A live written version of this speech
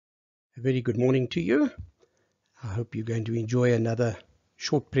A very good morning to you. I hope you're going to enjoy another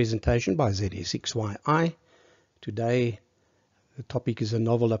short presentation by ZS6YI. Today, the topic is a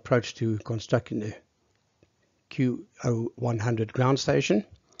novel approach to constructing a QO100 ground station.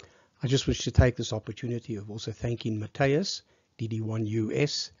 I just wish to take this opportunity of also thanking Matthias,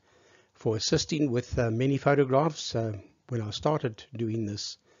 DD1US, for assisting with many photographs. When I started doing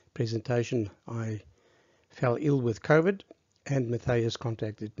this presentation, I fell ill with COVID, and Matthias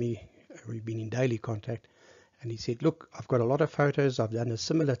contacted me. We've been in daily contact, and he said, look, I've got a lot of photos. I've done a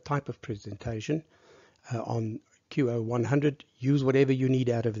similar type of presentation on QO100. Use whatever you need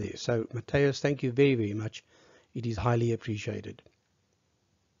out of there. So Matthias, thank you very, very much. It is highly appreciated.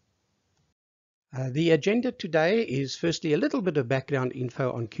 The agenda today is firstly a little bit of background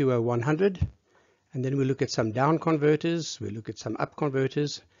info on QO100, and then we'll look at some down converters, we'll look at some up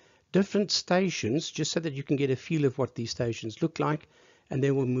converters, different stations, just so that you can get a feel of what these stations look like. And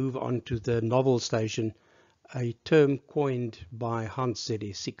then we'll move on to the novel station, a term coined by Hans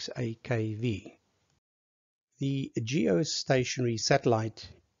ZS6AKV. The geostationary satellite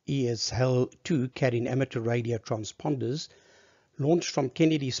ESHL-2 carrying amateur radio transponders launched from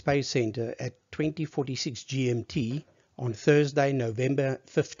Kennedy Space Center at 2046 GMT on Thursday, November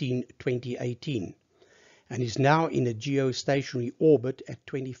 15, 2018, and is now in a geostationary orbit at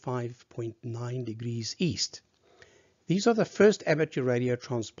 25.9 degrees east. These are the first amateur radio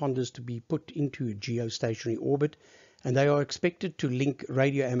transponders to be put into geostationary orbit, and they are expected to link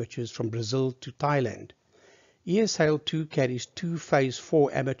radio amateurs from Brazil to Thailand. ESHL-2 carries two Phase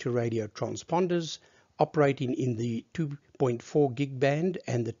 4 amateur radio transponders operating in the 2.4 gig band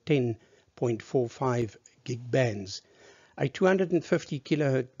and the 10.45 gig bands. A 250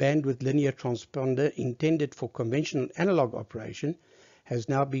 kHz bandwidth linear transponder intended for conventional analog operation has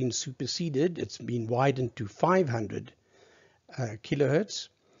now been superseded. It's been widened to 500 kilohertz,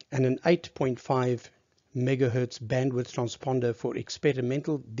 and an 8.5 megahertz bandwidth transponder for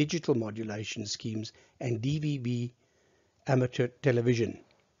experimental digital modulation schemes and DVB amateur television.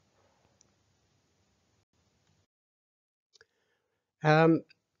 The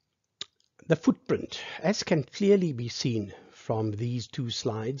footprint, as can clearly be seen from these two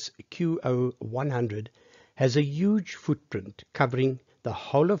slides, QO100 has a huge footprint covering the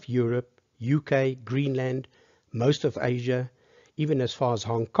whole of Europe, UK, Greenland, most of Asia, even as far as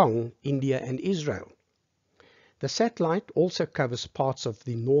Hong Kong, India and Israel. The satellite also covers parts of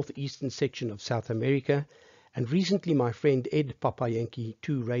the northeastern section of South America, and recently my friend Ed Papa Yankee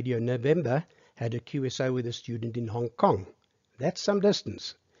 2 Radio November had a QSO with a student in Hong Kong. That's some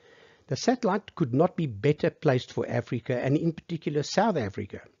distance. The satellite could not be better placed for Africa, and in particular South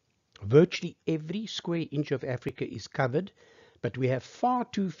Africa. Virtually every square inch of Africa is covered, but we have far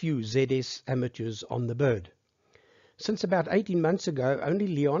too few ZS amateurs on the bird. Since about 18 months ago, only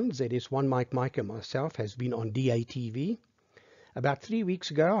Leon, ZS1 Mike and myself has been on DATV. About 3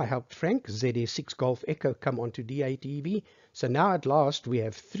 weeks ago, I helped Frank, ZS6 Golf Echo, come onto DATV. So now at last we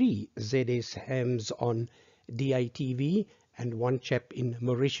have 3 ZS hams on DATV and 1 chap in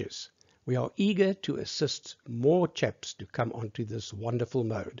Mauritius. We are eager to assist more chaps to come onto this wonderful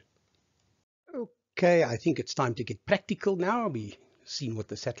mode. Okay, I think it's time to get practical now. We've seen what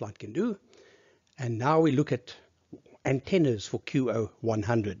the satellite can do. And now we look at antennas for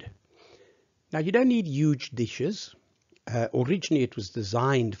QO100. Now you don't need huge dishes. Originally it was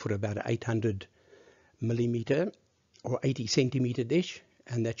designed for about an 800 millimeter or 80 centimeter dish,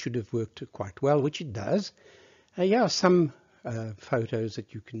 and that should have worked quite well, which it does. Here are some photos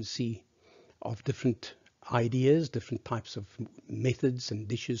that you can see of different ideas, different types of methods and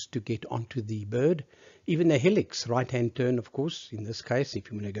dishes to get onto the bird. Even the helix, right-hand turn, of course, in this case,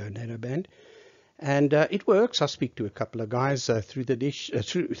 if you want to go narrowband. And it works. I speak to a couple of guys through the dish,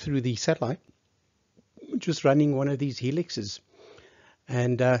 through the satellite, just running one of these helixes.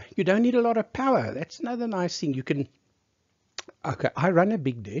 And you don't need a lot of power. That's another nice thing. You can, okay, I run a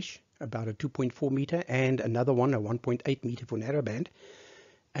big dish, about a 2.4 meter, and another one, a 1.8 meter for narrowband.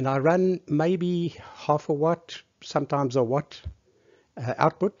 And I run maybe half a watt, sometimes a watt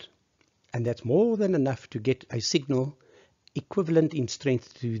output. And that's more than enough to get a signal equivalent in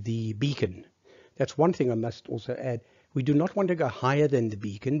strength to the beacon. That's one thing I must also add. We do not want to go higher than the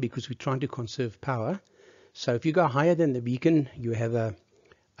beacon because we're trying to conserve power. So if you go higher than the beacon, you have an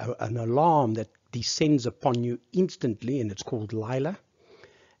alarm that descends upon you instantly, and it's called Lila.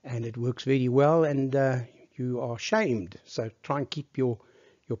 And it works very well, and you are shamed. So try and keep your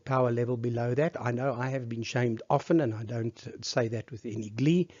power level below that. I know I have been shamed often, and I don't say that with any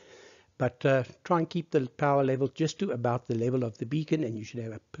glee. But try and keep the power level just to about the level of the beacon, and you should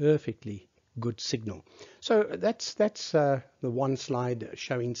have a perfectly good signal. So that's the one slide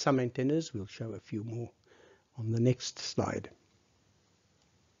showing some antennas. We'll show a few more on the next slide.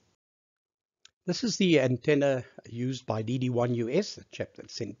 This is the antenna used by DD1 US, the chap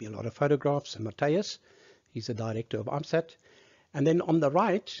that sent me a lot of photographs, Matthias. He's the director of AMSAT. And then on the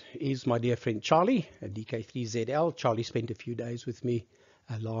right is my dear friend Charlie, a DK3ZL. Charlie spent a few days with me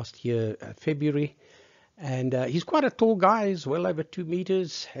last year, February. And he's quite a tall guy. He's well over 2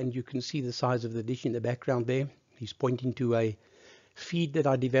 meters. And you can see the size of the dish in the background there. He's pointing to a feed that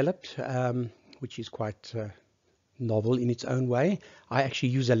I developed, which is quite novel in its own way. I actually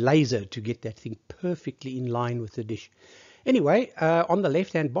use a laser to get that thing perfectly in line with the dish. Anyway, on the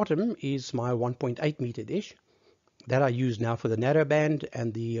left-hand bottom is my 1.8 meter dish that I use now for the narrow band,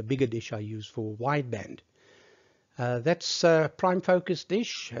 and the bigger dish I use for wide band. That's prime focus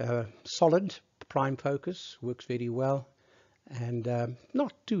dish, solid prime focus, works very well, and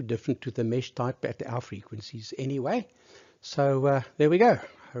not too different to the mesh type at our frequencies anyway. So there we go.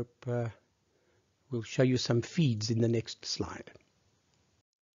 Hope we'll show you some feeds in the next slide.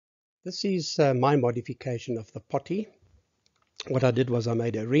 This is my modification of the potty. What I did was I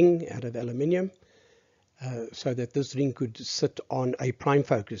made a ring out of aluminium so that this ring could sit on a prime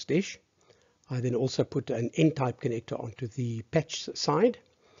focus dish. I then also put an N-type connector onto the patch side.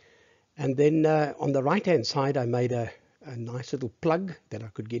 And then on the right-hand side, I made a nice little plug that I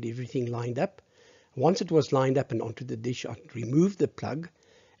could get everything lined up. Once it was lined up and onto the dish, I removed the plug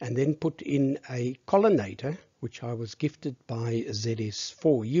and then put in a collimator, which I was gifted by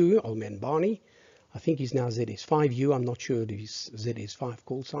ZS4U, old man Barney. I think he's now ZS5U. I'm not sure if he's ZS5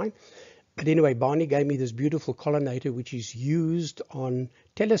 call sign. But anyway, Barney gave me this beautiful collimator, which is used on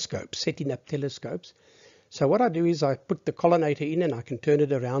telescopes, setting up telescopes. So what I do is I put the collimator in and I can turn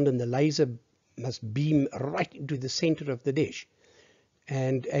it around, and the laser must beam right into the center of the dish.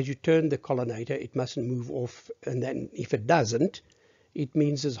 And as you turn the collimator, it mustn't move off. And then if it doesn't, it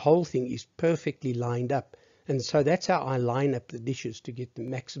means this whole thing is perfectly lined up. And so that's how I line up the dishes to get the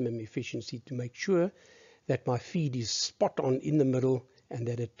maximum efficiency, to make sure that my feed is spot on in the middle and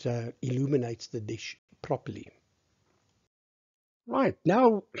that it illuminates the dish properly. Right,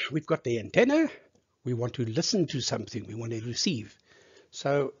 now we've got the antenna. We want to listen to something. We want to receive.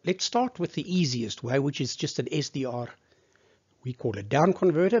 So let's start with the easiest way, which is just an SDR. We call it down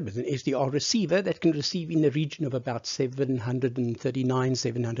converter, but an SDR receiver that can receive in the region of about 739,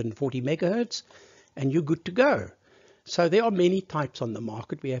 740 megahertz, and you're good to go. So there are many types on the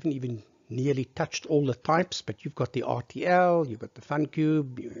market. We haven't even nearly touched all the types, but you've got the RTL, you've got the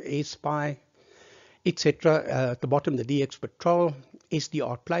FunCube, AirSpy, etc. At the bottom, the DX Patrol,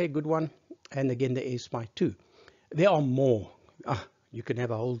 SDR Play, a good one, and again the AirSpy 2. There are more. You can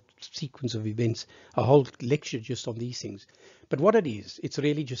have a whole sequence of events, a whole lecture just on these things. But what it is, it's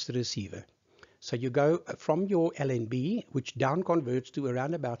really just a receiver. So you go from your LNB, which down converts to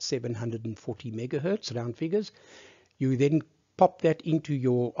around about 740 megahertz, round figures. You then pop that into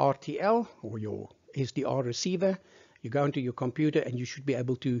your RTL or your SDR receiver. You go into your computer and you should be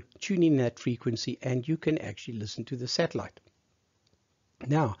able to tune in that frequency, and you can actually listen to the satellite.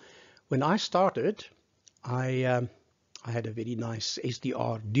 Now, when I started, I had a very nice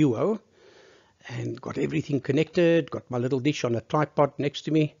SDR Duo and got everything connected, got my little dish on a tripod next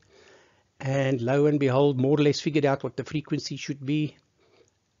to me, and lo and behold, more or less figured out what the frequency should be,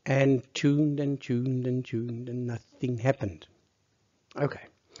 and tuned and tuned and tuned, and nothing happened. Okay,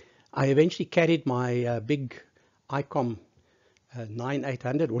 I eventually carried my big ICOM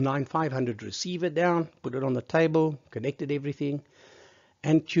 9800 or 9500 receiver down, put it on the table, connected everything,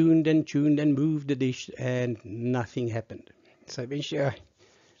 and tuned and moved the dish, and nothing happened. So eventually I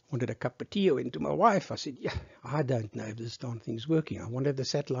wanted a cup of tea. I went to my wife. I said, yeah, I don't know if this darn thing's working. I wonder if the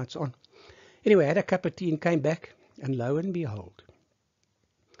satellite's on. Anyway, I had a cup of tea and came back, and lo and behold,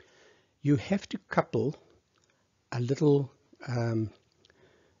 you have to couple a little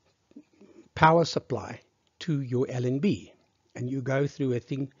power supply to your LNB, and you go through a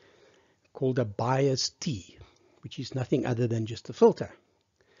thing called a bias T, which is nothing other than just a filter.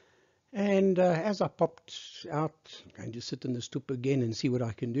 And as I popped out, I'm going to sit in the stoop again and see what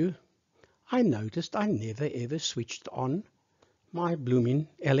I can do, I noticed I never ever switched on my blooming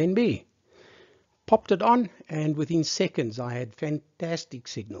LNB. Popped it on, and within seconds I had fantastic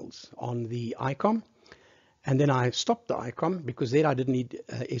signals on the ICOM. And then I stopped the ICOM because there I didn't need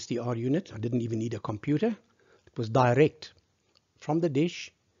a SDR unit. I didn't even need a computer. It was direct from the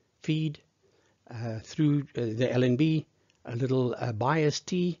dish, feed through the LNB, a little bias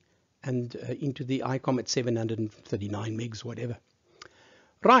T, and into the ICOM at 739 megs, whatever.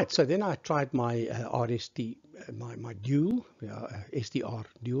 Right, so then I tried my RST, my dual, SDR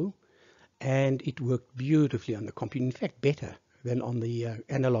dual, and it worked beautifully on the computer, in fact better than on the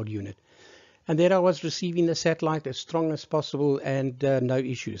analog unit. And there I was receiving the satellite as strong as possible and no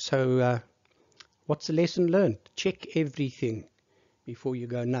issues. So what's the lesson learned? Check everything before you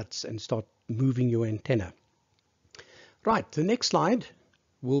go nuts and start moving your antenna. Right, the next slide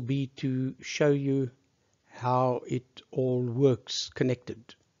will be to show you how it all works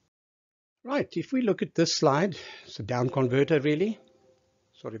connected. Right, if we look at this slide, it's a down converter really.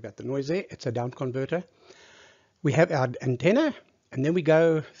 Sorry about the noise there. It's a down converter. We have our antenna, and then we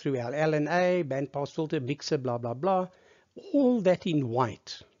go through our LNA, bandpass filter, mixer, blah, blah, blah. All that in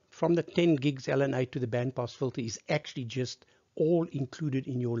white from the 10 gigs LNA to the bandpass filter is actually just all included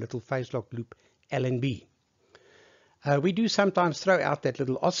in your little phase lock loop LNB. We do sometimes throw out that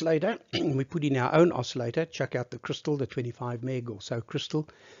little oscillator. We put in our own oscillator, chuck out the crystal, the 25 meg or so crystal,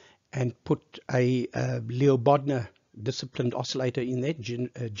 and put a Leo Bodner disciplined oscillator in there,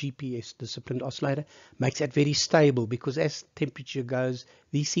 GPS disciplined oscillator. Makes that very stable, because as temperature goes,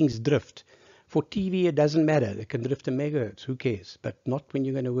 these things drift. For TV, it doesn't matter. They can drift a megahertz, who cares? But not when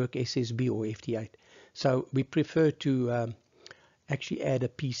you're going to work SSB or FT8. So we prefer to actually add a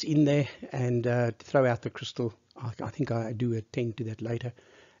piece in there and throw out the crystal. I think I do attend to that later,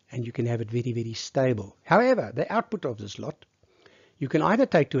 and you can have it very, very stable. However, the output of this lot, you can either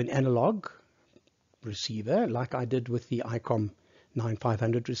take to an analog receiver, like I did with the ICOM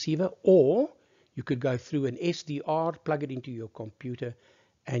 9500 receiver, or you could go through an SDR, plug it into your computer,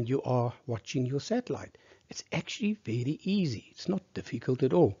 and you are watching your satellite. It's actually very easy. It's not difficult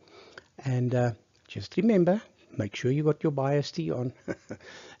at all. And just remember, make sure you got your bias T on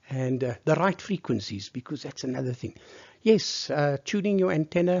and the right frequencies, because that's another thing. Yes, tuning your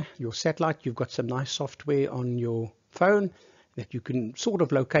antenna, your satellite, you've got some nice software on your phone that you can sort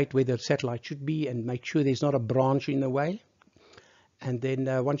of locate where the satellite should be and make sure there's not a branch in the way. And then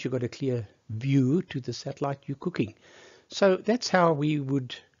once you've got a clear view to the satellite, you're cooking. So that's how we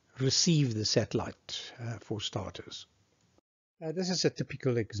would receive the satellite for starters. This is a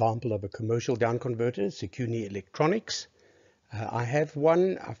typical example of a commercial down converter. It's a CUNY Electronics. I have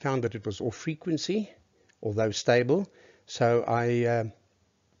one. I found that it was off frequency, although stable. So I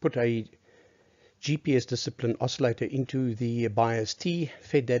put a GPS discipline oscillator into the bias T,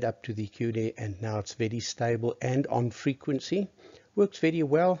 fed that up to the CUNY, and now it's very stable and on frequency. Works very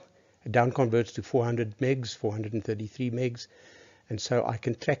well. It down converts to 400 megs, 433 megs. And so I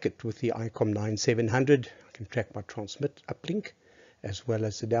can track it with the ICOM 9700. I can track my transmit uplink as well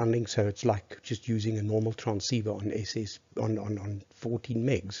as the downlink. So it's like just using a normal transceiver on on 14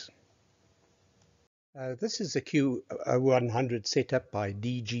 megs. This is a Q100 setup by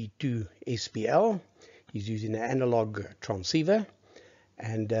DG2 SPL. He's using an analog transceiver,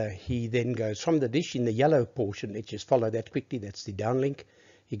 and he then goes from the dish in the yellow portion. Let's just follow that quickly. That's the downlink.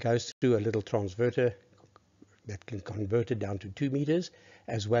 He goes through a little transverter that can convert it down to 2 meters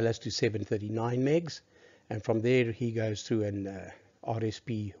as well as to 739 megs, and from there he goes through an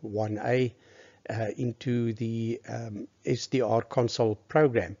RSP1A into the SDR console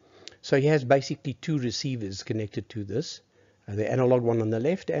program. So he has basically 2 receivers connected to this, the analog one on the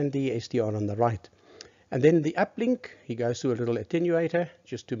left and the SDR on the right. And then the uplink, he goes through a little attenuator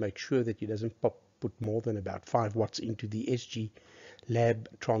just to make sure that he doesn't put more than about 5 watts into the SG Lab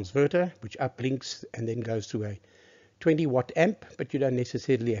transverter, which uplinks and then goes through a 20 watt amp, but you don't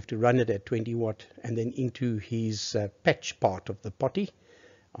necessarily have to run it at 20 watt, and then into his patch part of the potty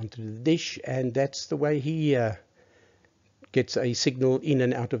onto the dish, and that's the way he gets a signal in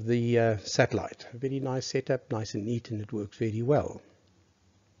and out of the satellite. A very nice setup, nice and neat, and it works very well.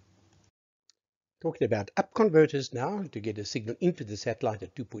 Talking about up converters now, to get a signal into the satellite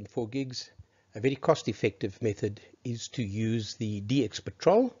at 2.4 gigs, a very cost-effective method is to use the DX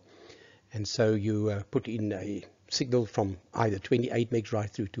Patrol. And so you put in a signal from either 28 megs right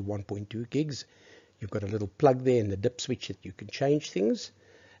through to 1.2 gigs. You've got a little plug there and the dip switch that you can change things.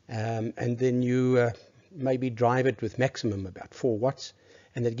 And then you maybe drive it with maximum about 4 watts.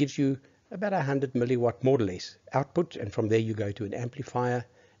 And that gives you about 100 milliwatt more or less output. And from there you go to an amplifier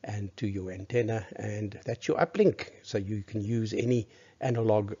and to your antenna. And that's your uplink. So you can use any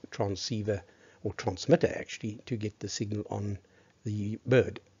analog transceiver or transmitter actually to get the signal on the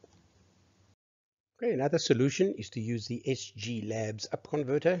bird. Okay, another solution is to use the SG Labs up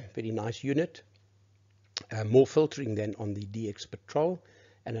converter. Very nice unit. More filtering than on the DX Patrol,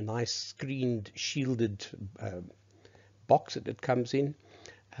 and a nice screened, shielded box that it comes in.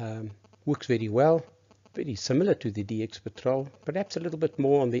 Works very well. Very similar to the DX Patrol, perhaps a little bit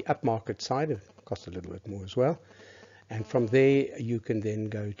more on the upmarket side. It costs a little bit more as well. And from there you can then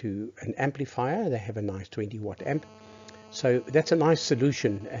go to an amplifier. They have a nice 20 watt amp, So that's a nice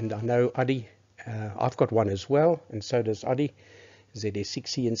solution, and I know Adi, I've got one as well, and so does Adi,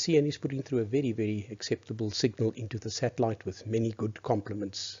 ZS6CNC, and he's putting through a very, very acceptable signal into the satellite with many good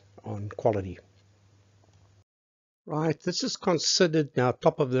compliments on quality. Right, this is considered now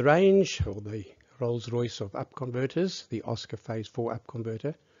top of the range, or the Rolls-Royce of up converters, the Oscar Phase 4 up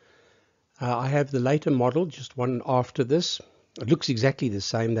converter. I have the later model, just one after this. It looks exactly the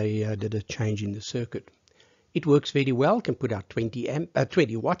same. They did a change in the circuit. It works very well, can put out 20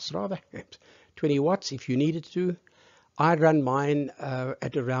 watts rather, 20 watts if you needed to. I run mine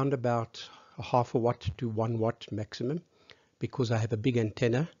at around about a half a watt to 1 watt maximum, because I have a big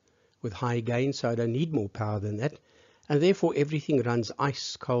antenna with high gain, so I don't need more power than that, and therefore everything runs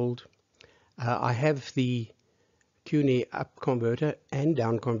ice cold. I have the QNE up converter and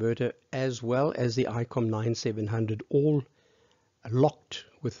down converter, as well as the ICOM 9700, all locked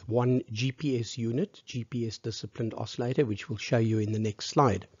with one GPS unit, GPS disciplined oscillator, which we'll show you in the next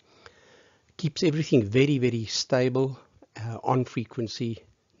slide. Keeps everything very, very stable, on frequency,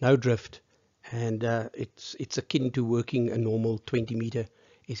 no drift, and it's akin to working a normal 20-meter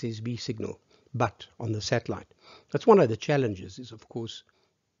SSB signal, but on the satellite. That's one of the challenges, is of course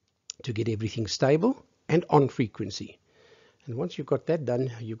to get everything stable and on frequency. And once you've got that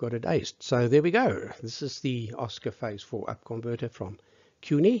done, you've got it aced. So there we go. This is the Oscar Phase 4 up converter from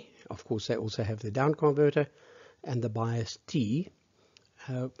QNE. Of course, they also have the down converter, and the bias T,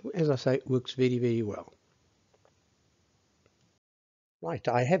 as I say, works very, very well. Right,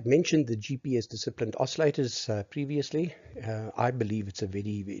 I have mentioned the GPS disciplined oscillators previously. I believe it's a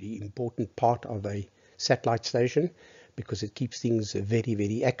very, very important part of a satellite station, because it keeps things very,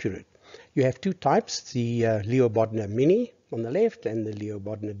 very accurate. You have two types, the Leo Bodner Mini on the left and the Leo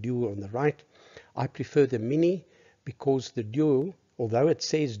Bodner Dual on the right. I prefer the Mini because the Dual, although it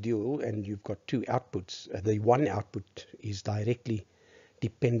says Dual and you've got two outputs, the one output is directly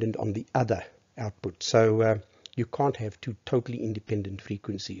dependent on the other output. So you can't have two totally independent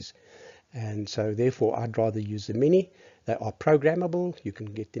frequencies. And so therefore I'd rather use the Mini. They are programmable. You can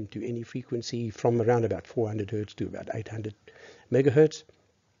get them to any frequency from around about 400 Hertz to about 800 megahertz.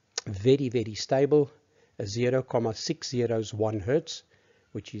 Very, very stable. 0.601 Hertz,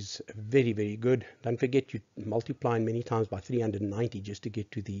 which is very, very good. Don't forget, you multiply many times by 390 just to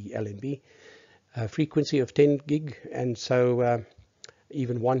get to the LNB frequency of 10 gig. And so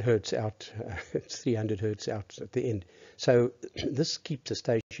even 1 Hertz out, it's 300 Hertz out at the end. So this keeps the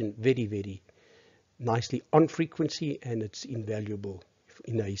station very, very nicely on frequency, and it's invaluable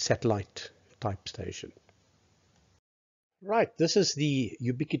in a satellite type station. Right, this is the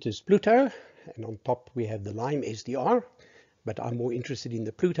ubiquitous Pluto, and on top we have the Lime SDR, but I'm more interested in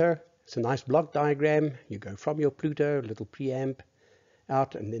the Pluto. It's a nice block diagram. You go from your Pluto, little preamp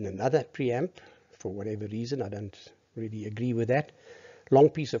out, and then another preamp. For whatever reason, I don't really agree with that.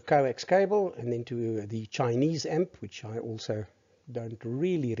 Long piece of coax cable, and then to the Chinese amp, which I also don't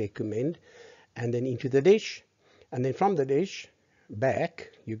really recommend, and then into the dish, and then from the dish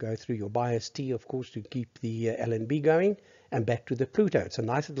back you go through your bias T, of course, to keep the LNB going, and back to the Pluto. It's a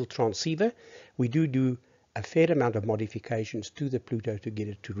nice little transceiver. We do a fair amount of modifications to the Pluto to get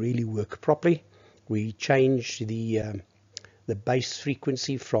it to really work properly. We change the base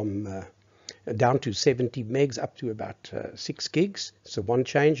frequency from down to 70 megs up to about 6 gigs. So one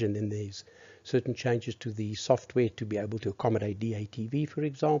change, and then there's certain changes to the software to be able to accommodate DATV, for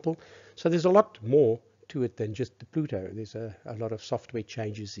example. So there's a lot more to it than just the Pluto. There's a lot of software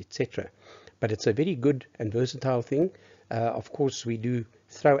changes, etc. But it's a very good and versatile thing. Of course, we do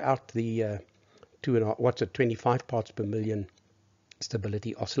throw out the 25 parts per million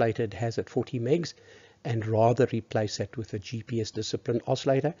stability oscillator it has at 40 megs, and rather replace that with a GPS discipline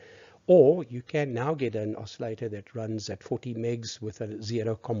oscillator. Or you can now get an oscillator that runs at 40 megs with a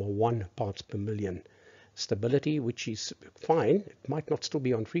 0.1 parts per million stability, which is fine. It might not still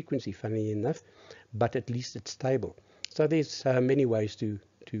be on frequency, funny enough, but at least it's stable. So there's many ways to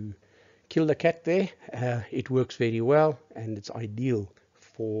kill the cat there. It works very well, and it's ideal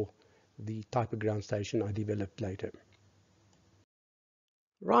for the type of ground station I developed later.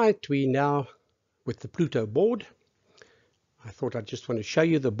 Right, we now with the Pluto board. I thought I'd just want to show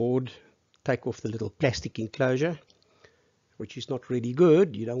you the board, take off the little plastic enclosure, which is not really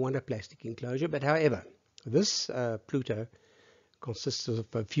good. You don't want a plastic enclosure, but however, this Pluto consists of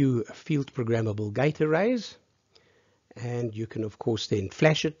a few field programmable gate arrays, and you can of course then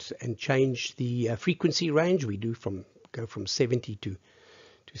flash it and change the frequency range. We do go from 70 to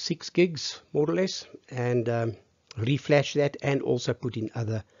 6 gigs more or less, and reflash that, and also put in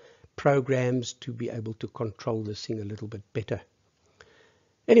other programs to be able to control this thing a little bit better.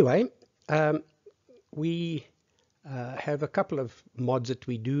 Anyway, we have a couple of mods that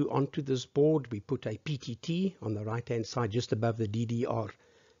we do onto this board. We put a PTT on the right hand side just above the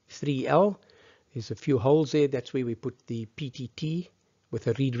DDR3L. There's a few holes there. That's where we put the PTT with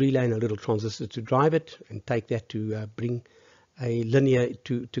a read relay and a little transistor to drive it, and take that to bring a linear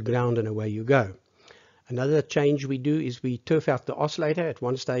to ground, and away you go. Another change we do is we turf out the oscillator. At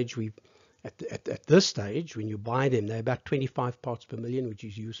one stage, at this stage, when you buy them, they're about 25 parts per million, which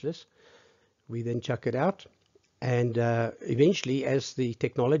is useless. We then chuck it out, and eventually, as the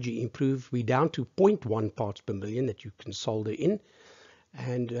technology improves, we're down to 0.1 parts per million that you can solder in,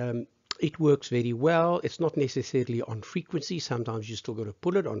 and it works very well. It's not necessarily on frequency. Sometimes you still got to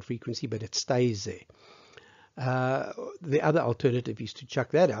put it on frequency, but it stays there. The other alternative is to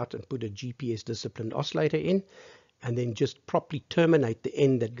chuck that out and put a GPS disciplined oscillator in, and then just properly terminate the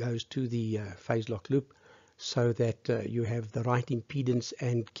end that goes to the phase lock loop, so that you have the right impedance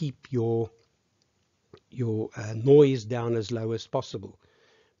and keep your noise down as low as possible,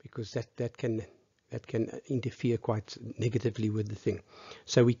 because that can interfere quite negatively with the thing.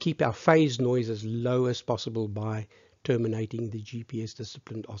 So we keep our phase noise as low as possible by terminating the GPS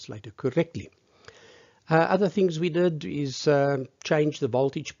disciplined oscillator correctly. Other things we did is change the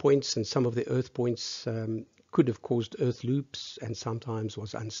voltage points, and some of the earth points could have caused earth loops and sometimes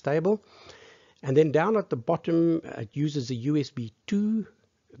was unstable. And then down at the bottom, it uses a USB 2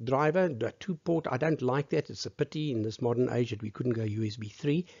 driver, the 2-port. I don't like that. It's a pity in this modern age that we couldn't go USB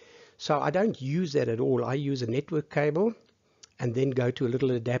 3. So I don't use that at all. I use a network cable and then go to a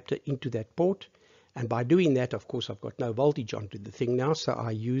little adapter into that port. And by doing that, of course, I've got no voltage onto the thing now. So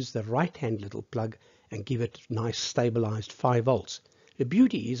I use the right-hand little plug and give it nice stabilized 5 volts. The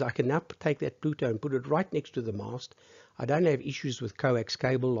beauty is I can now take that Pluto and put it right next to the mast. I don't have issues with coax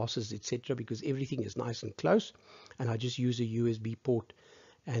cable losses, etc., because everything is nice and close. And I just use a USB port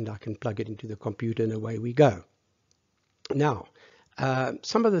and I can plug it into the computer, and away we go. Now,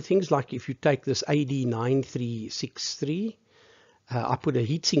 some of the things, like if you take this AD9363, I put a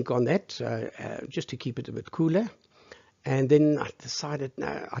heatsink on that just to keep it a bit cooler. And then I decided,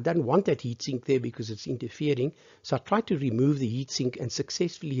 no, I don't want that heatsink there because it's interfering. So I tried to remove the heatsink and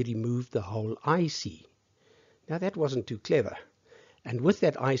successfully removed the whole IC. Now that wasn't too clever. And with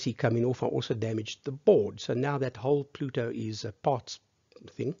that IC coming off, I also damaged the board. So now that whole Pluto is a parts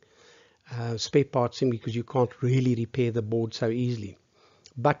thing, spare parts thing, because you can't really repair the board so easily.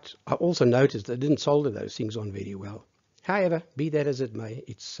 But I also noticed I didn't solder those things on very well. However, be that as it may,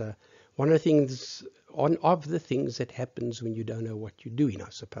 it's one of the things that happens when you don't know what you're doing, I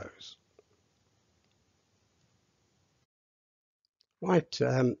suppose. Right,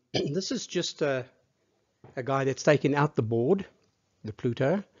 this is just a guy that's taken out the board, the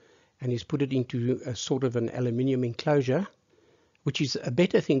Pluto, and he's put it into a sort of an aluminium enclosure, which is a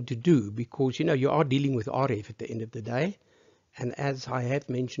better thing to do because, you know, you are dealing with RF at the end of the day. And as I have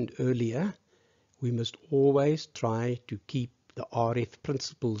mentioned earlier, we must always try to keep the RF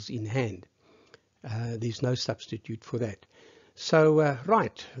principles in hand. There's no substitute for that. So,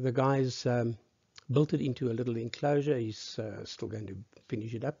 right, the guy's built it into a little enclosure. He's still going to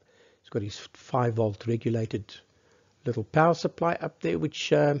finish it up. He's got his 5-volt regulated little power supply up there,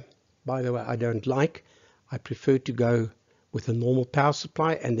 which, by the way, I don't like. I prefer to go with a normal power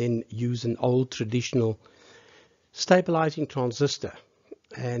supply and then use an old traditional stabilizing transistor.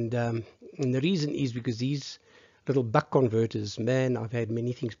 And the reason is because these little buck converters, man, I've had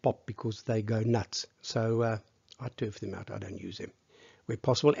many things pop because they go nuts. So I turf them out. I don't use them where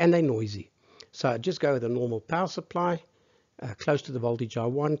possible, and they're noisy. So I just go with a normal power supply close to the voltage I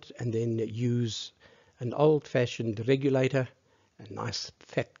want, and then use an old-fashioned regulator, a nice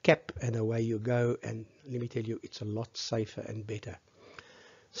fat cap, and away you go. And let me tell you, it's a lot safer and better.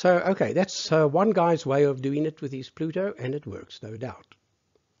 So, okay, that's one guy's way of doing it with his Pluto, and it works, no doubt.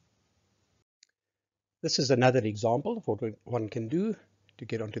 This is another example of what one can do to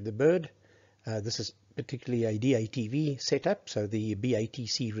get onto the bird. This is particularly a DATV setup. So the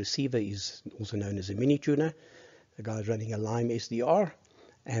BATC receiver is also known as a mini tuner. The guy's running a Lime SDR,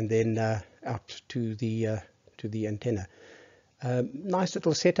 and then out to the antenna. Nice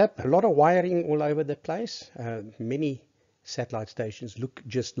little setup. A lot of wiring all over the place. Many satellite stations look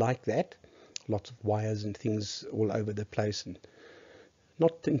just like that. Lots of wires and things all over the place, and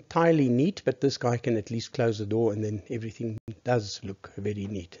not entirely neat, but this guy can at least close the door and then everything does look very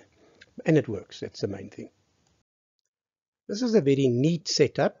neat. And it works, that's the main thing. This is a very neat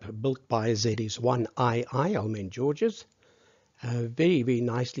setup built by ZS1II, Immelman Georges. Very, very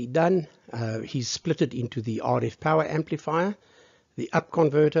nicely done. He's split it into the RF power amplifier, the up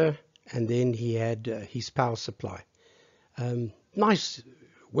converter, and then he had his power supply. Nice,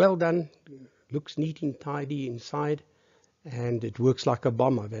 well done, looks neat and tidy inside, and it works like a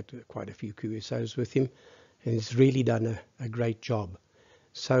bomb. I've had quite a few QSOs with him, and he's really done a great job.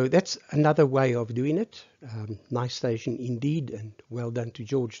 So that's another way of doing it. Nice station indeed, and well done to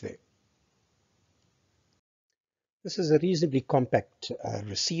George there. This is a reasonably compact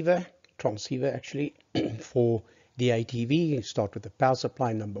transceiver actually, for DATV. You start with the power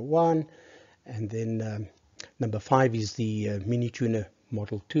supply number 1, and then number 5 is the mini tuner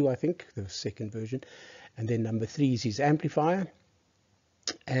model 2, I think, the second version, and then number 3 is his amplifier,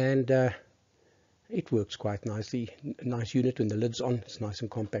 and it works quite nicely. Nice unit when the lid's on. It's nice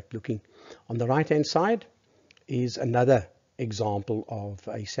and compact looking. On the right hand side is another example of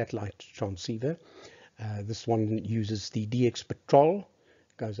a satellite transceiver. This one uses the DX Patrol,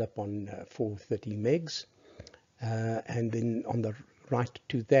 goes up on 430 megs, and then on the right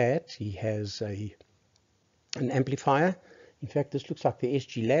to that he has an amplifier. In fact, this looks like the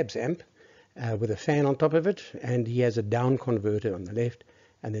SG Labs amp with a fan on top of it, and he has a down converter on the left,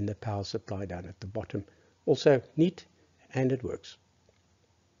 and then the power supply down at the bottom. Also neat, and it works.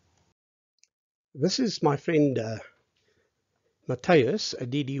 This is my friend Mateus, a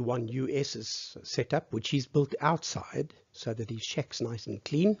DD1US's setup, which he's built outside so that his shack's nice and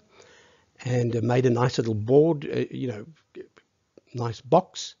clean, and made a nice little board, nice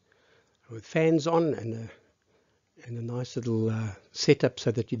box with fans on, and a nice little setup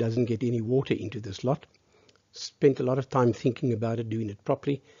so that he doesn't get any water into this lot. Spent a lot of time thinking about it, doing it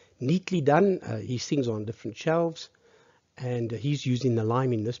properly. Neatly done. His things are on different shelves, and he's using the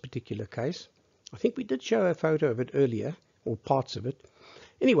lime in this particular case. I think we did show a photo of it earlier, or parts of it.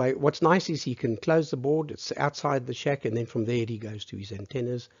 Anyway, what's nice is he can close the board. It's outside the shack, and then from there he goes to his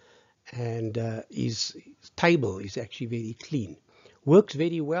antennas, and his table is actually very clean. Works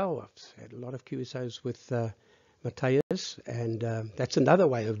very well. I've had a lot of QSOs with Mateus, and that's another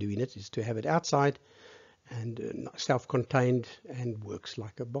way of doing it, is to have it outside and self-contained, and works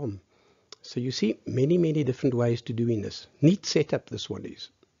like a bomb. So you see, many different ways to doing this. Neat setup this one is.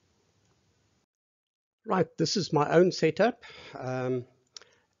 Right, this is my own setup. On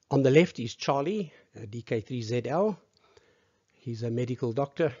the left is Charlie, DK3ZL. He's a medical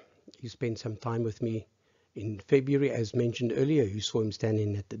doctor. He spent some time with me in February, as mentioned earlier. You saw him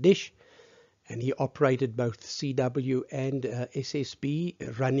standing at the dish, and he operated both CW and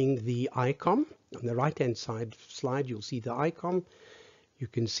SSB, running the ICOM. On the right hand side slide you'll see the ICOM. You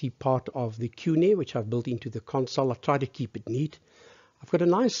can see part of the QNER, which I've built into the console. I try to keep it neat. I've got a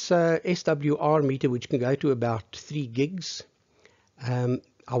nice SWR meter which can go to about 3 gigs. I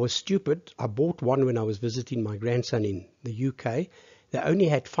was stupid. I bought one when I was visiting my grandson in the UK. They only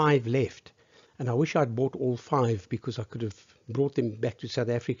had 5 left, and I wish I'd bought all 5, because I could have brought them back to South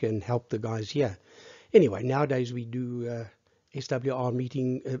Africa and helped the guys here. Anyway, nowadays we do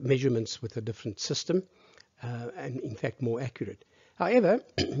SWR measurements with a different system, and in fact more accurate. However,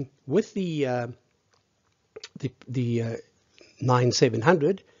 with the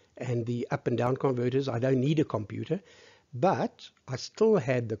 9700 and the up and down converters, I don't need a computer, but I still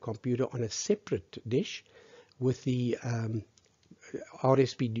had the computer on a separate dish with the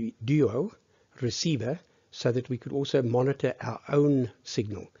RSP Duo receiver, so that we could also monitor our own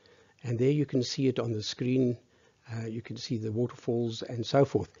signal. And there you can see it on the screen. You can see the waterfalls and so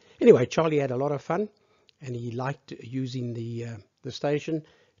forth. Anyway, Charlie had a lot of fun, and he liked using the station.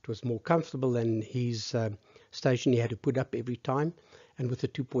 It was more comfortable than his station he had to put up every time, and with the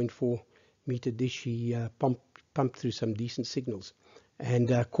 2.4 meter dish he pumped through some decent signals, and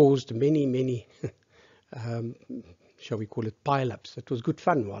caused many shall we call it pile-ups. It was good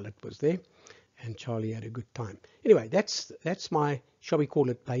fun while it was there, and Charlie had a good time. Anyway, that's my, shall we call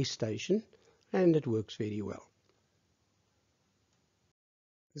it, base station, and it works very well.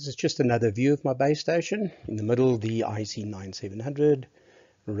 This is just another view of my base station. In the middle, the IC9700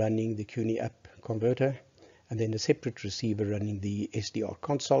 running the QNER up converter, and then a separate receiver running the SDR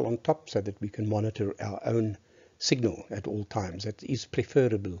console on top, so that we can monitor our own signal at all times. That is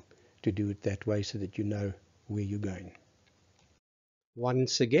preferable to do it that way, so that you know where you're going.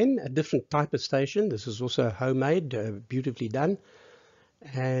 Once again, a different type of station. This is also homemade, beautifully done.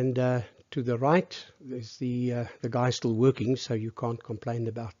 And to the right is the guy still working, so you can't complain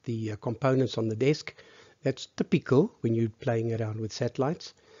about the components on the desk. That's typical when you're playing around with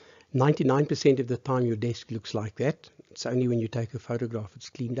satellites. 99% of the time your desk looks like that. It's only when you take a photograph it's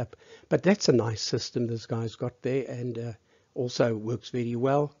cleaned up. But that's a nice system this guy's got there, and also works very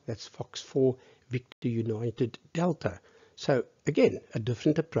well. That's Fox 4 Victor United Delta. So again, a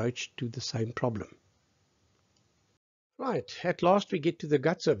different approach to the same problem. Right, at last we get to the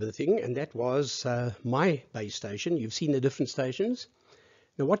guts of the thing, and that was my base station. You've seen the different stations.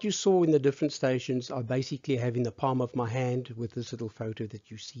 Now what you saw in the different stations I basically have in the palm of my hand with this little photo that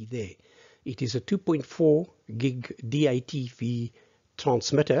you see there. It is a 2.4 gig DATV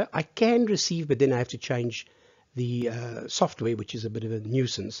transmitter. I can receive, but then I have to change the software, which is a bit of a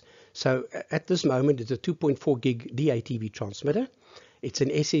nuisance. So at this moment it's a 2.4 gig DATV transmitter. It's an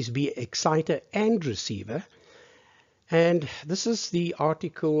SSB exciter and receiver. And this is the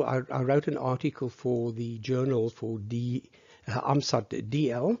article, I wrote an article for the journal for AMSAT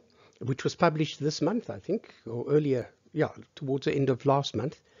DL, which was published this month, I think, or earlier, yeah, towards the end of last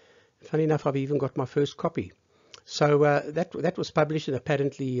month. Funny enough, I've even got my first copy. So that was published and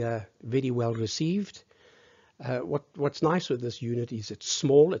apparently very well received. What's nice with this unit is it's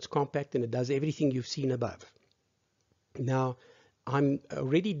small, it's compact, and it does everything you've seen above. Now, I'm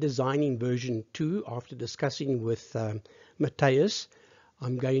already designing version 2 after discussing with Matthias.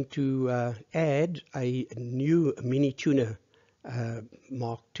 I'm going to add a new mini tuner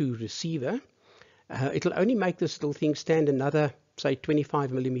Mark II receiver. It'll only make this little thing stand another, say,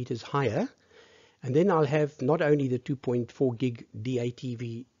 25 millimeters higher. And then I'll have not only the 2.4 gig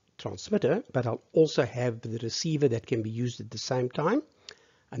DATV transmitter, but I'll also have the receiver that can be used at the same time.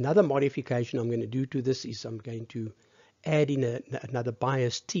 Another modification I'm going to do to this is I'm going to add in another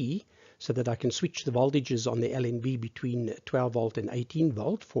bias T so that I can switch the voltages on the LNB between 12 volt and 18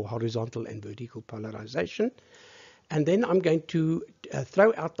 volt for horizontal and vertical polarization. And then I'm going to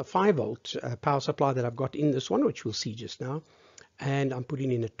throw out the 5 volt power supply that I've got in this one, which we'll see just now. And I'm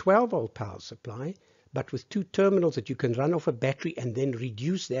putting in a 12 volt power supply, but with 2 terminals that you can run off a battery and then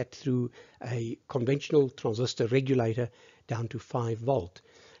reduce that through a conventional transistor regulator down to 5 volt.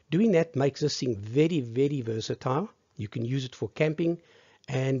 Doing that makes this thing very, very versatile. You can use it for camping,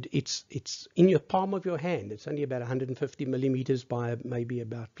 and it's in your palm of your hand. It's only about 150 millimeters by maybe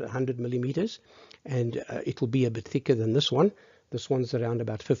about 100 millimeters, and it'll be a bit thicker than this one. This one's around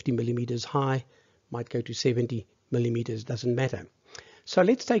about 50 millimeters high, might go to 70 millimeters, doesn't matter. So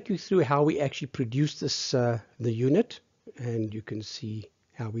let's take you through how we actually produce this, the unit, and you can see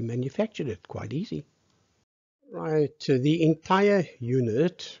how we manufactured it. Quite easy. Right, the entire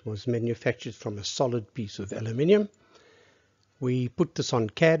unit was manufactured from a solid piece of aluminium. We put this on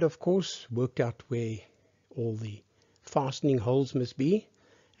CAD, of course, worked out where all the fastening holes must be,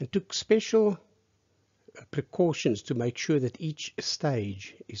 and took special precautions to make sure that each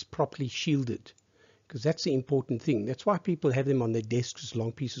stage is properly shielded, because that's the important thing. That's why people have them on their desks as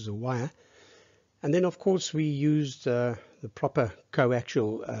long pieces of wire. And then, of course, we used the proper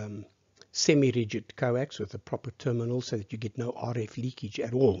coaxial semi-rigid coax with the proper terminal so that you get no RF leakage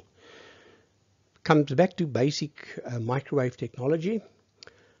at all. Comes back to basic microwave technology.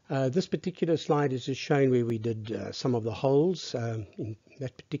 This particular slide is just showing where we did some of the holes. In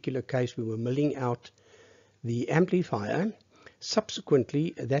that particular case, we were milling out the amplifier.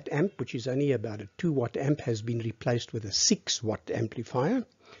 Subsequently, that amp, which is only about a 2-watt amp, has been replaced with a 6-watt amplifier.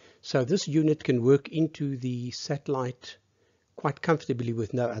 So this unit can work into the satellite quite comfortably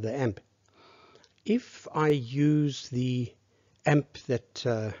with no other amp. If I use the amp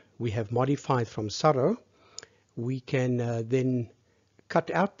that we have modified from Saro, we can then cut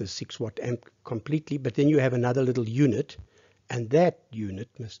out the 6-watt amp completely, but then you have another little unit, and that unit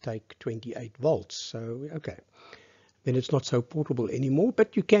must take 28 volts. So, okay, then it's not so portable anymore,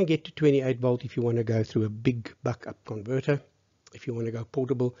 but you can get to 28 volt if you want to go through a big buck-up converter, if you want to go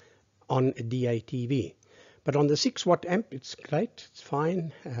portable on a DATV. But on the 6-watt amp, it's great, it's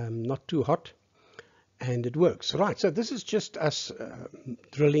fine, not too hot, and it works. Right, so this is just us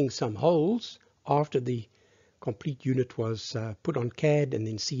drilling some holes after the complete unit was put on CAD and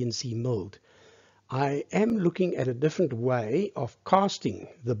then CNC milled. I am looking at a different way of casting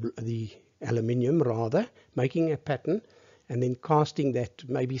the aluminium, rather, making a pattern and then casting that,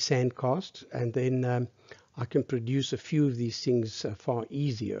 maybe sand cast, and then I can produce a few of these things far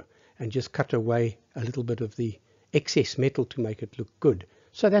easier and just cut away a little bit of the excess metal to make it look good.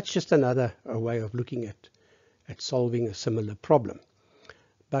 So that's just another way of looking at solving a similar problem.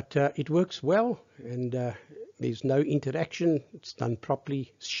 But it works well, and there's no interaction. It's done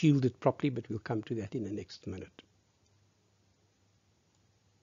properly, shielded properly, but we'll come to that in the next minute.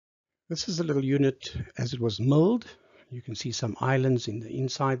 This is a little unit as it was milled. You can see some islands in the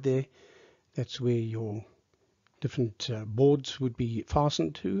inside there. That's where your different boards would be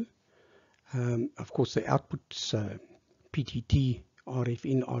fastened to. Of course, the outputs, PTT, RF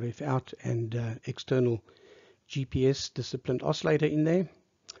in, RF out, and external GPS disciplined oscillator in there.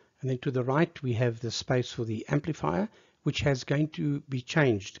 And then to the right, we have the space for the amplifier, which has going to be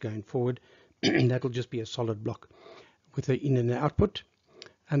changed going forward. That will just be a solid block with the in and output.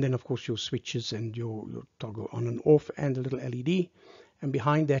 And then, of course, your switches and your toggle on and off and a little LED. and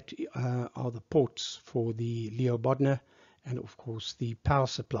behind that are the ports for the Leo Bodner and of course the power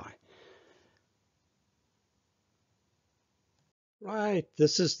supply. Right,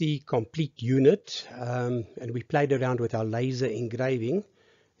 this is the complete unit, and we played around with our laser engraving.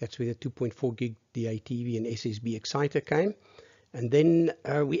 That's where the 2.4 gig DATV and SSB exciter came. And then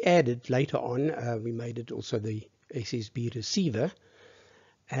we added later on, we made it also the SSB receiver.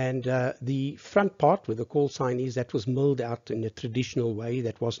 And the front part where the call sign is, that was milled out in a traditional way.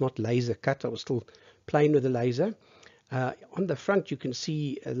 That was not laser cut. I was still playing with the laser. On the front you can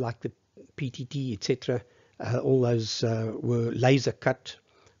see like the PTT, etc. All those were laser cut.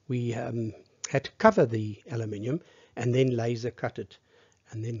 We had to cover the aluminium and then laser cut it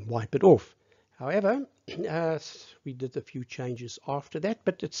and then wipe it off. However, we did a few changes after that,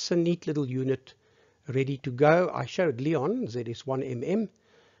 but it's a neat little unit ready to go. I showed Leon ZS1MM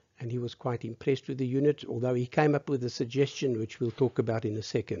and he was quite impressed with the unit, although he came up with a suggestion which we'll talk about in a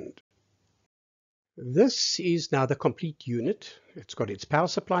second. This is now the complete unit. It's got its power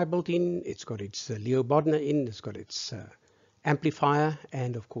supply built in, it's got its Leo Bodner in, it's got its amplifier,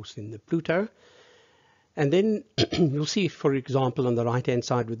 and of course in the Pluto. And then you'll see, for example, on the right hand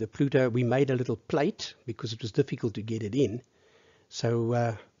side with the Pluto, we made a little plate because it was difficult to get it in.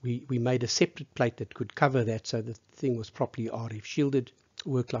 So we made a separate plate that could cover that, so the thing was properly RF shielded,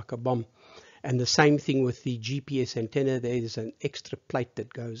 worked like a bomb. And the same thing with the GPS antenna. There's an extra plate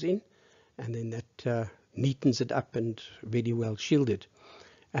that goes in, and then that neatens it up and very well shielded.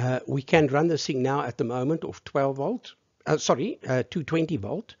 We can run this thing now at the moment off 12 volt, 220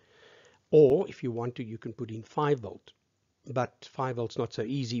 volt, or if you want to, you can put in 5 volt. But 5 volt's not so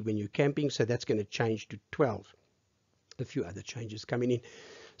easy when you're camping, so that's going to change to 12. A few other changes coming in.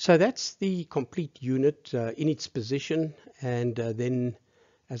 So that's the complete unit in its position. And then,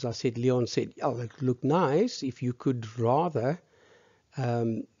 as I said, Leon said, oh, it would look nice if you could rather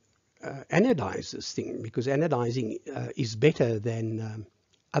anodize this thing, because anodizing is better than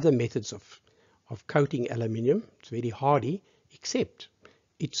other methods of coating aluminium. It's very hardy, except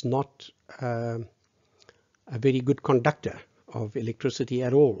it's not a very good conductor of electricity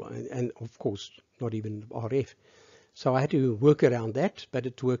at all, and of course not even RF. So I had to work around that, but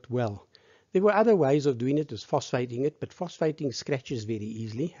it worked well. There were other ways of doing it, as phosphating it, but phosphating scratches very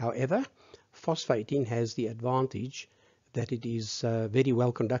easily. However, phosphating has the advantage that it is very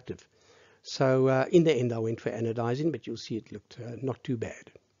well conductive. So in the end I went for anodizing, but you'll see it looked not too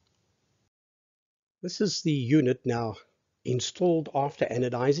bad. This is the unit now installed after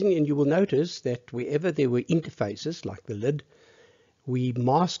anodizing, and you will notice that wherever there were interfaces like the lid, we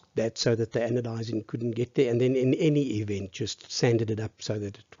masked that so that the anodizing couldn't get there, and then in any event just sanded it up so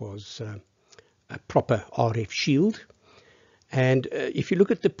that it was a proper RF shield. And if you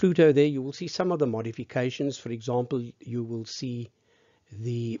look at the Pluto there, you will see some of the modifications. For example, you will see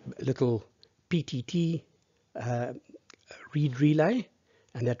the little PTT read relay,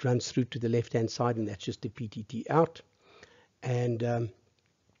 and that runs through to the left hand side, and that's just the PTT out. And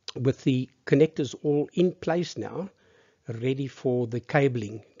with the connectors all in place now, ready for the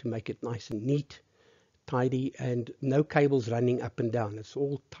cabling to make it nice and neat, tidy, and no cables running up and down. It's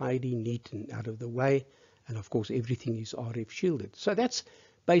all tidy, neat, and out of the way. And of course everything is RF shielded. So that's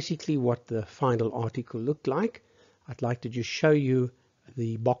basically what the final article looked like. I'd like to just show you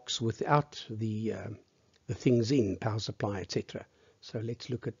the box without the things in, power supply, etc. So let's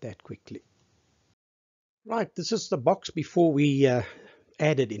look at that quickly. Right, this is the box before we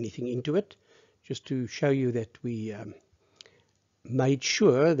added anything into it, just to show you that we made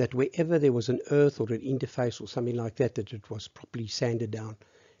sure that wherever there was an earth or an interface or something like that, that it was properly sanded down,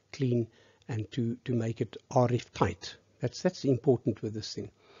 clean, and to make it RF tight. That's important with this thing.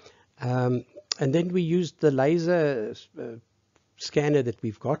 And then we used the laser scanner that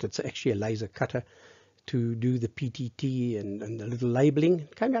we've got. It's actually a laser cutter to do the PTT and the little labeling.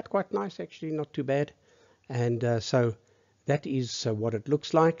 It came out quite nice, actually, not too bad. And so that is what it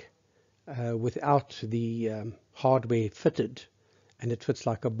looks like without the hardware fitted, and it fits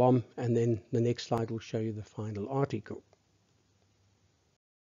like a bomb. And then the next slide will show you the final article.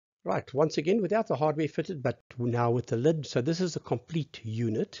 Right, once again without the hardware fitted, but now with the lid. So this is a complete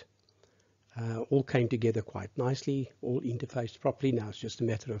unit. All came together quite nicely, all interfaced properly. Now it's just a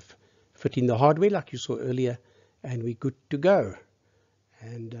matter of fitting the hardware like you saw earlier, and we're good to go.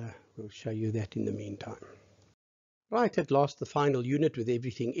 And we'll show you that in the meantime. Right, at last the final unit with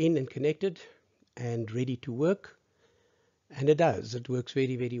everything in and connected and ready to work. And it does. It works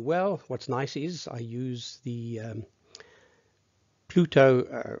very, very well. What's nice is I use the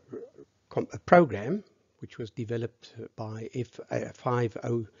Pluto program, which was developed by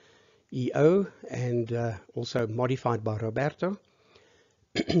F50EO and also modified by Roberto.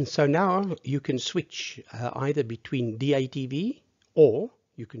 So now you can switch either between DATV, or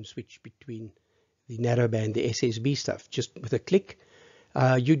you can switch between the narrowband, the SSB stuff, just with a click.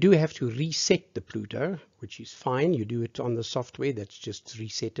 You do have to reset the Pluto, which is fine. You do it on the software. That's just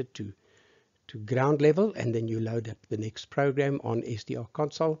reset it to ground level, and then you load up the next program on SDR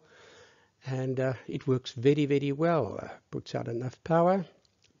console, and it works very, very well. Puts out enough power.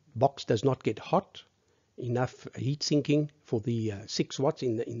 Box does not get hot. Enough heat sinking for the 6 watts.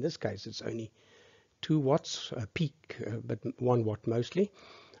 In this case, it's only 2 watts peak, but 1 watt mostly.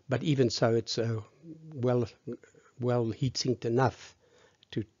 But even so, it's well heat sinked enough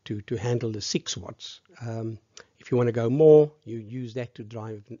to handle the 6 watts. If you want to go more, you use that to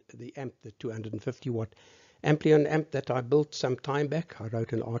drive the amp, the 250 watt Amplion amp that I built some time back. I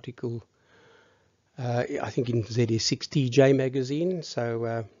wrote an article, I think in ZS6TJ magazine,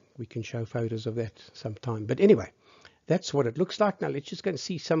 so we can show photos of that sometime. But anyway, that's what it looks like. Now let's just go and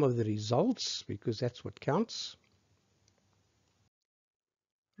see some of the results, because that's what counts.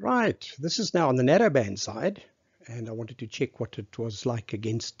 Right, this is now on the narrowband side, and I wanted to check what it was like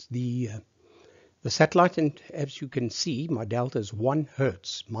against the satellite. And as you can see, my delta is 1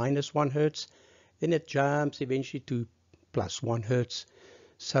 hertz, minus 1 hertz. Then it jumps eventually to plus 1 hertz.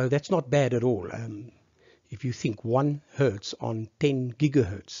 So that's not bad at all. If you think 1 hertz on 10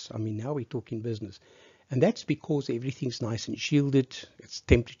 gigahertz, I mean, now we're talking business. And that's because everything's nice and shielded. It's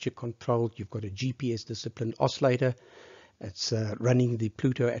temperature controlled. You've got a GPS disciplined oscillator. It's running the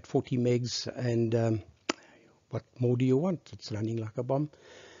Pluto at 40 megs. And what more do you want? It's running like a bomb.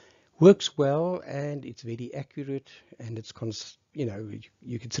 Works well, and it's very accurate, and it's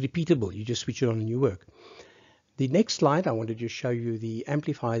it's repeatable. You just switch it on and you work. The next slide, I wanted to show you the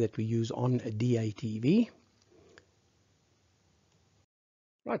amplifier that we use on a DATV.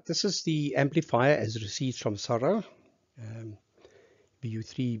 Right, this is the amplifier as received from Soro,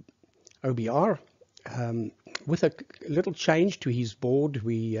 VU3 OBR. With a little change to his board,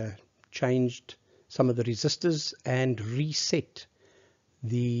 we changed some of the resistors and reset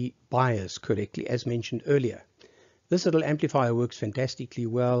the bias correctly, as mentioned earlier. This little amplifier works fantastically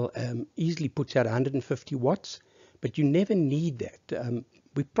well, easily puts out 150 watts, but you never need that.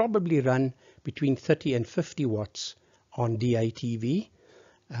 We probably run between 30 and 50 watts on DATV,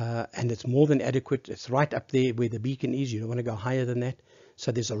 and it's more than adequate. It's right up there where the beacon is. You don't want to go higher than that.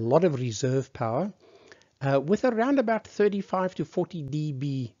 So there's a lot of reserve power with around about 35 to 40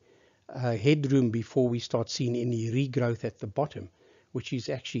 dB headroom before we start seeing any regrowth at the bottom, which is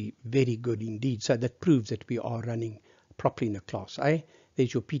actually very good indeed. So that proves that we are running properly in a class A.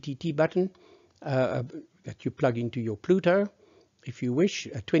 There's your PTT button that you plug into your Pluto, if you wish,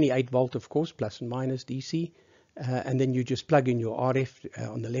 a 28 volt, of course, plus and minus DC. And then you just plug in your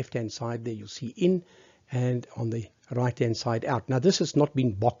RF on the left-hand side there, you'll see in, and on the right-hand side out. Now, this has not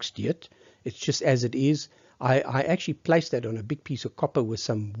been boxed yet. It's just as it is. I actually placed that on a big piece of copper with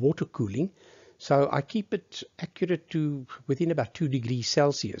some water cooling. So I keep it accurate to within about 2 degrees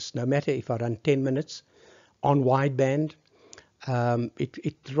Celsius. No matter if I run 10 minutes on wideband,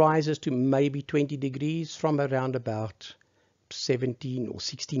 it rises to maybe 20 degrees from around about 17 or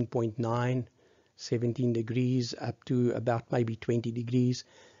 16.9, 17 degrees up to about maybe 20 degrees.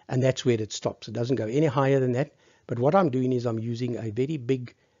 And that's where it stops. It doesn't go any higher than that. But what I'm doing is I'm using a very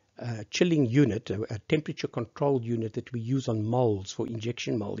big chilling unit, a temperature controlled unit that we use on molds for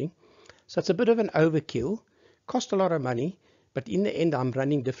injection molding. So it's a bit of an overkill, cost a lot of money, but in the end I'm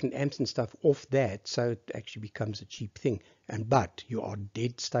running different amps and stuff off that, so it actually becomes a cheap thing. But you are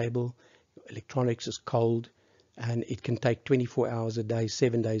dead stable, your electronics is cold, and it can take 24 hours a day,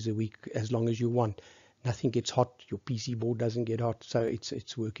 7 days a week, as long as you want. Nothing gets hot, your PC board doesn't get hot, so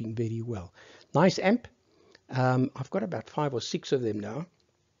it's working very well. Nice amp. I've got about 5 or 6 of them now.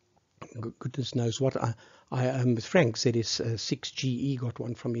 Goodness knows what. With Frank ZS6GE got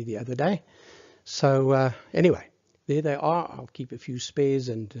one from me the other day. So anyway, there they are. I'll keep a few spares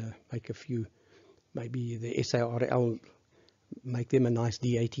and make a few, maybe the SARL, make them a nice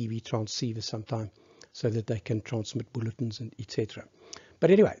DATV transceiver sometime so that they can transmit bulletins and etc. But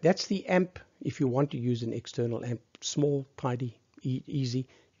anyway, that's the amp. If you want to use an external amp, small, tidy, easy,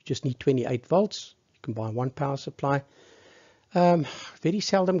 you just need 28 volts. You can buy one power supply. Very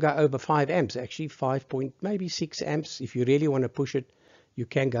seldom go over 5 amps, actually 5 point, maybe 6 amps. If you really want to push it, you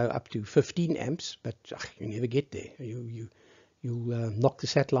can go up to 15 amps, but you never get there. You'll knock the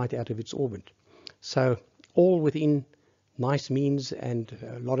satellite out of its orbit. So all within nice means and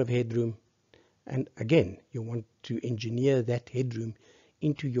a lot of headroom. And again, you want to engineer that headroom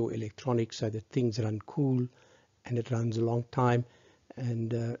into your electronics so that things run cool and it runs a long time,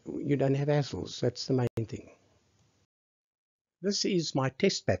 and you don't have hassles. That's the main thing. This is my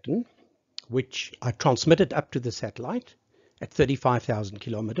test pattern, which I transmitted up to the satellite at 35,000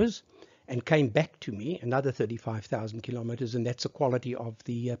 kilometers and came back to me another 35,000 kilometers, and that's the quality of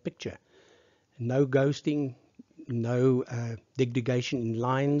the picture. No ghosting, no degradation in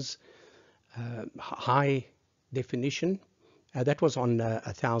lines, high definition. That was on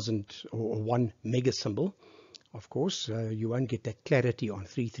 1,000 or 1 megasymbol. Of course, you won't get that clarity on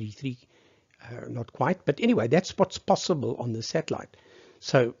 333, not quite. But anyway, that's what's possible on the satellite.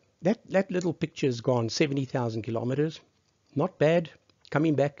 So that little picture's gone 70,000 kilometers. Not bad.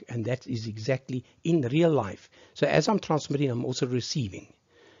 Coming back, and that is exactly in real life. So as I'm transmitting, I'm also receiving,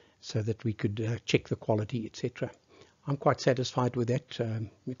 so that we could check the quality, etc. I'm quite satisfied with that.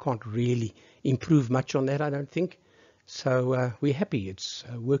 We can't really improve much on that, I don't think. So we're happy. It's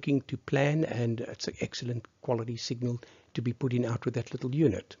working to plan, and it's an excellent quality signal to be putting out with that little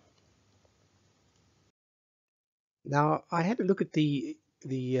unit. Now, I had a look at the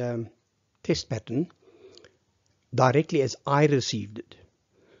test pattern directly as I received it.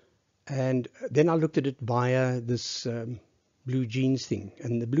 And then I looked at it via this blue jeans thing.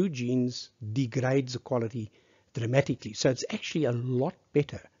 And the blue jeans degrades the quality dramatically. So it's actually a lot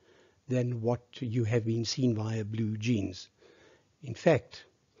better than what you have been seen via blue jeans. In fact,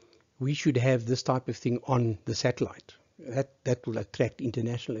 we should have this type of thing on the satellite. That will attract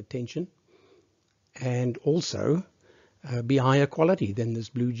international attention, and also be higher quality than this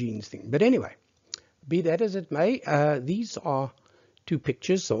blue jeans thing. But anyway, be that as it may, these are two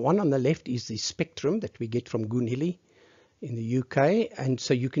pictures. The one on the left is the spectrum that we get from Goonhilly in the UK, and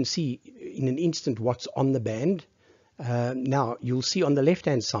so you can see in an instant what's on the band. Now you'll see on the left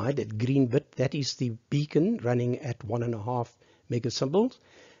hand side, that green bit, that is the beacon running at 1.5 megasymbols,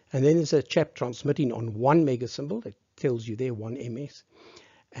 and then there's a chap transmitting on 1 megasymbol that tells you there 1 ms,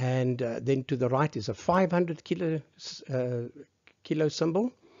 and then to the right is a 500 kilo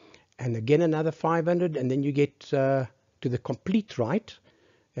symbol, and again another 500, and then you get to the complete right.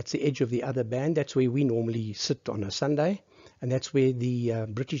 That's the edge of the other band. That's where we normally sit on a Sunday, and that's where the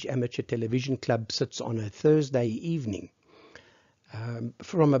British Amateur Television Club sits on a Thursday evening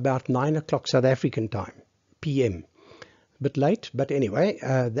from about 9 o'clock South African time, PM. A bit late, but anyway,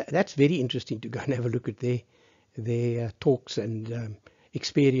 that's very interesting to go and have a look at their talks and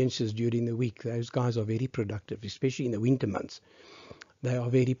experiences during the week. Those guys are very productive, especially in the winter months. They are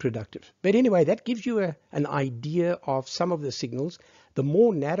very productive. But anyway, that gives you an idea of some of the signals. The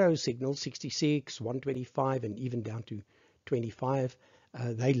more narrow signals, 66, 125, and even down to 25,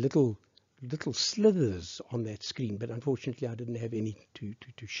 they little slithers on that screen, but unfortunately I didn't have any to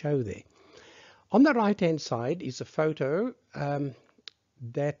show there. On the right hand side is a photo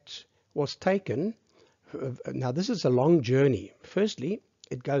that was taken. Now this is a long journey. Firstly,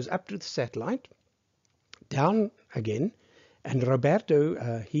 it goes up to the satellite, down again, and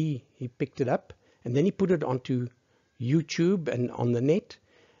Roberto, he picked it up, and then he put it onto YouTube and on the net,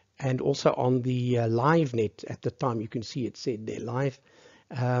 and also on the live net at the time. You can see it said there live,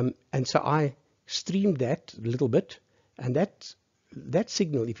 and so I streamed that a little bit, and that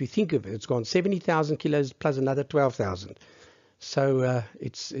signal, if you think of it, it's gone 70,000 kilos plus another 12,000. So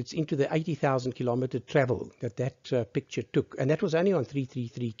it's into the 80,000 kilometer travel that picture took, and that was only on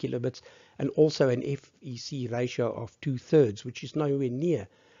 333 kilobits, and also an FEC ratio of 2/3, which is nowhere near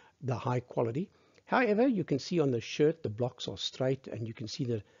the high quality. However, you can see on the shirt the blocks are straight, and you can see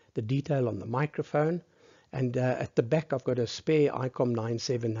the detail on the microphone, and at the back I've got a spare ICOM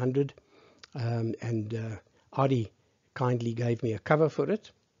 9700, and Adi kindly gave me a cover for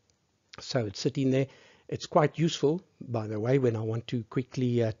it, so it's sitting there. It's quite useful, by the way, when I want to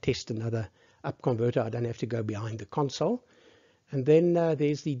quickly test another up converter. I don't have to go behind the console. And then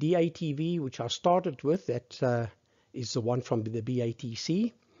there's the DATV, which I started with. That is the one from the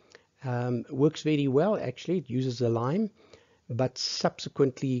BATC. Works very well, actually. It uses a lime, but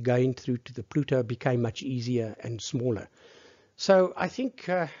subsequently going through to the Pluto became much easier and smaller. So I think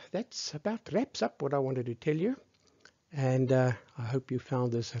that's about wraps up what I wanted to tell you, and I hope you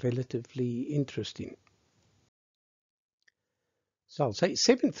found this relatively interesting. So I'll say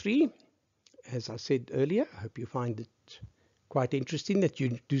 7.3, as I said earlier. I hope you find it quite interesting that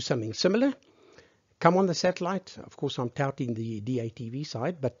you do something similar. Come on the satellite. Of course, I'm touting the DATV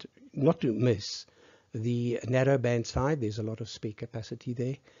side, but not to miss the narrowband side. There's a lot of spare capacity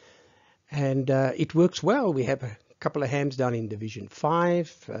there, and it works well. We have a couple of hams down in Division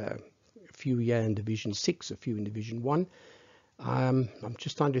 5, a few here in Division 6, a few in Division 1. I'm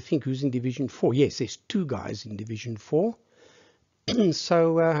just trying to think who's in Division 4. Yes, there's 2 guys in Division 4.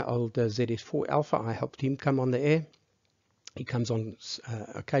 So old ZS4 Alpha, I helped him come on the air. He comes on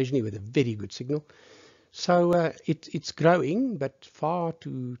occasionally with a very good signal. So it's growing, but far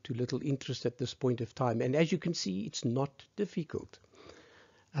too little interest at this point of time. And as you can see, it's not difficult.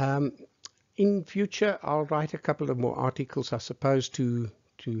 In future, I'll write a couple of more articles, I suppose, to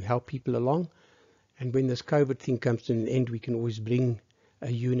help people along. And when this COVID thing comes to an end, we can always bring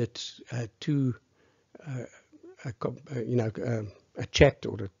a unit to a chat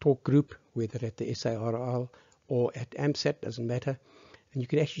or a talk group, whether at the SARL or at AMSAT, doesn't matter. And you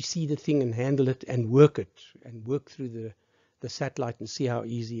can actually see the thing and handle it and work through the satellite and see how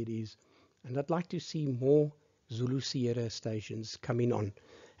easy it is. And I'd like to see more Zulu Sierra stations coming on.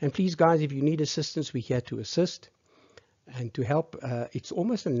 And please, guys, if you need assistance, we're here to assist and to help. It's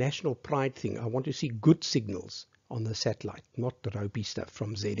almost a national pride thing. I want to see good signals on the satellite, not the ropey stuff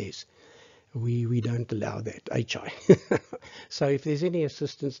from ZS. We don't allow that, HI. So if there's any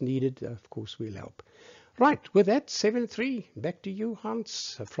assistance needed, of course we'll help. Right, with that, 7-3, back to you,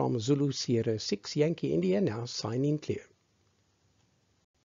 Hans, from Zulu Sierra 6, Yankee India, now signing clear.